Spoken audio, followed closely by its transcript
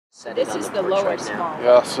This is the lower small.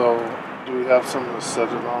 Yeah, so do we have something to set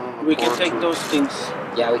it on? We can take those things.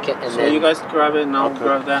 Yeah, we can. And So then you guys grab it and I'll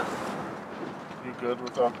grab that. You good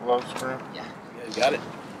without gloves, Graham? Yeah. You got it.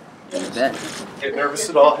 You bet. Get nervous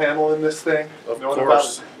at all handling this thing? Of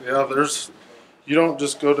course. Yeah, you don't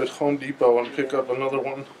just go to Home Depot and pick up another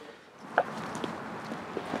one.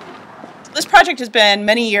 This project has been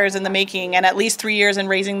many years in the making, and at least 3 years in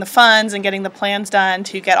raising the funds and getting the plans done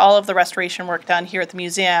to get all of the restoration work done here at the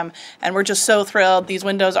museum. And we're just so thrilled. These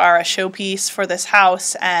windows are a showpiece for this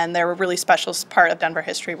house, and they're a really special part of Denver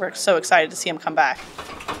history. We're so excited to see them come back.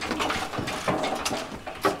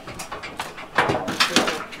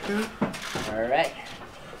 All right.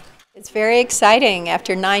 It's very exciting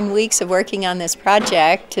after 9 weeks of working on this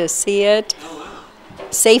project to see it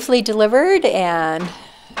safely delivered and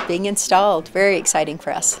being installed. Very exciting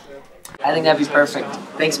for us. I think that'd be perfect.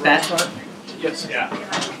 Thanks, Pat. Yes. Yeah.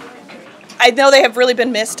 I know they have really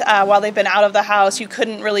been missed while they've been out of the house. You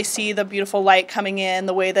couldn't really see the beautiful light coming in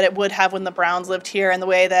the way that it would have when the Browns lived here, and the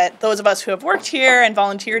way that those of us who have worked here and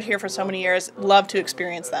volunteered here for so many years love to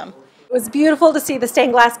experience them. It was beautiful to see the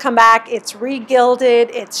stained glass come back. It's re-gilded,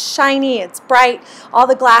 it's shiny, it's bright. All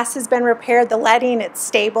the glass has been repaired, the leading, it's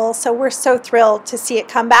stable. So we're so thrilled to see it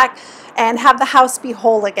come back and have the house be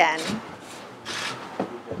whole again.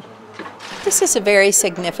 This is a very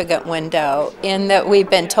significant window in that we've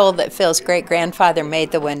been told that Phil's great-grandfather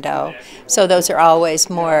made the window. So those are always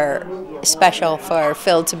more special for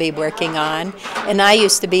Phil to be working on. And I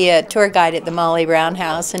used to be a tour guide at the Molly Brown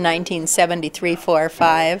House in 1973, 4,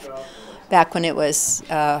 5. Back when it was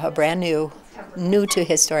a brand new to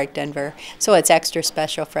historic Denver. So it's extra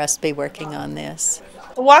special for us to be working on this.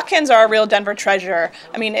 The Watkins are a real Denver treasure.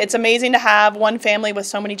 I mean, it's amazing to have one family with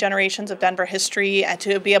so many generations of Denver history and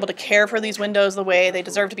to be able to care for these windows the way they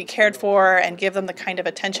deserve to be cared for and give them the kind of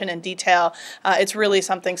attention and detail. It's really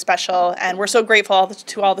something special, and we're so grateful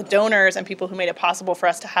to all the donors and people who made it possible for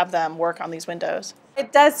us to have them work on these windows.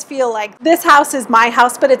 It does feel like this house is my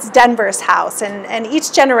house, but it's Denver's house, and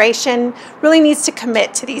each generation really needs to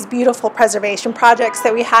commit to these beautiful preservation projects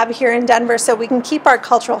that we have here in Denver so we can keep our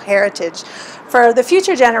cultural heritage for the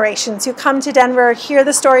future generations who come to Denver, hear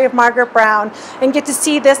the story of Margaret Brown, and get to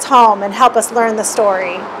see this home and help us learn the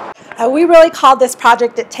story. We really called this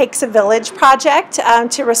project It Takes a Village project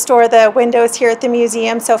to restore the windows here at the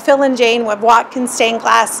museum. So Phil and Jane with Watkins Stained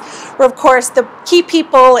Glass were, of course, the key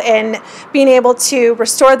people in being able to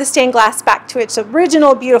restore the stained glass back to its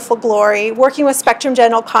original beautiful glory, working with Spectrum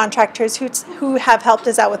General Contractors who have helped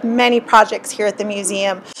us out with many projects here at the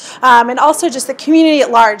museum. And also just the community at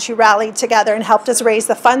large who rallied together and helped us raise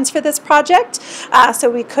the funds for this project so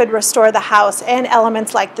we could restore the house and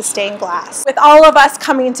elements like the stained glass. With all of us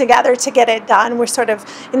coming together to get it done, we're sort of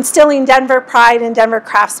instilling Denver pride and Denver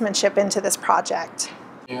craftsmanship into this project.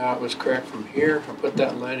 Yeah, it was cracked from here. I put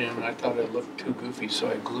that lead in and I thought it looked too goofy, so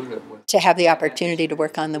I glued it with. To have the opportunity to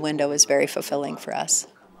work on the window is very fulfilling for us.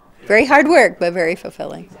 Very hard work, but very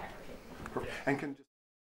fulfilling.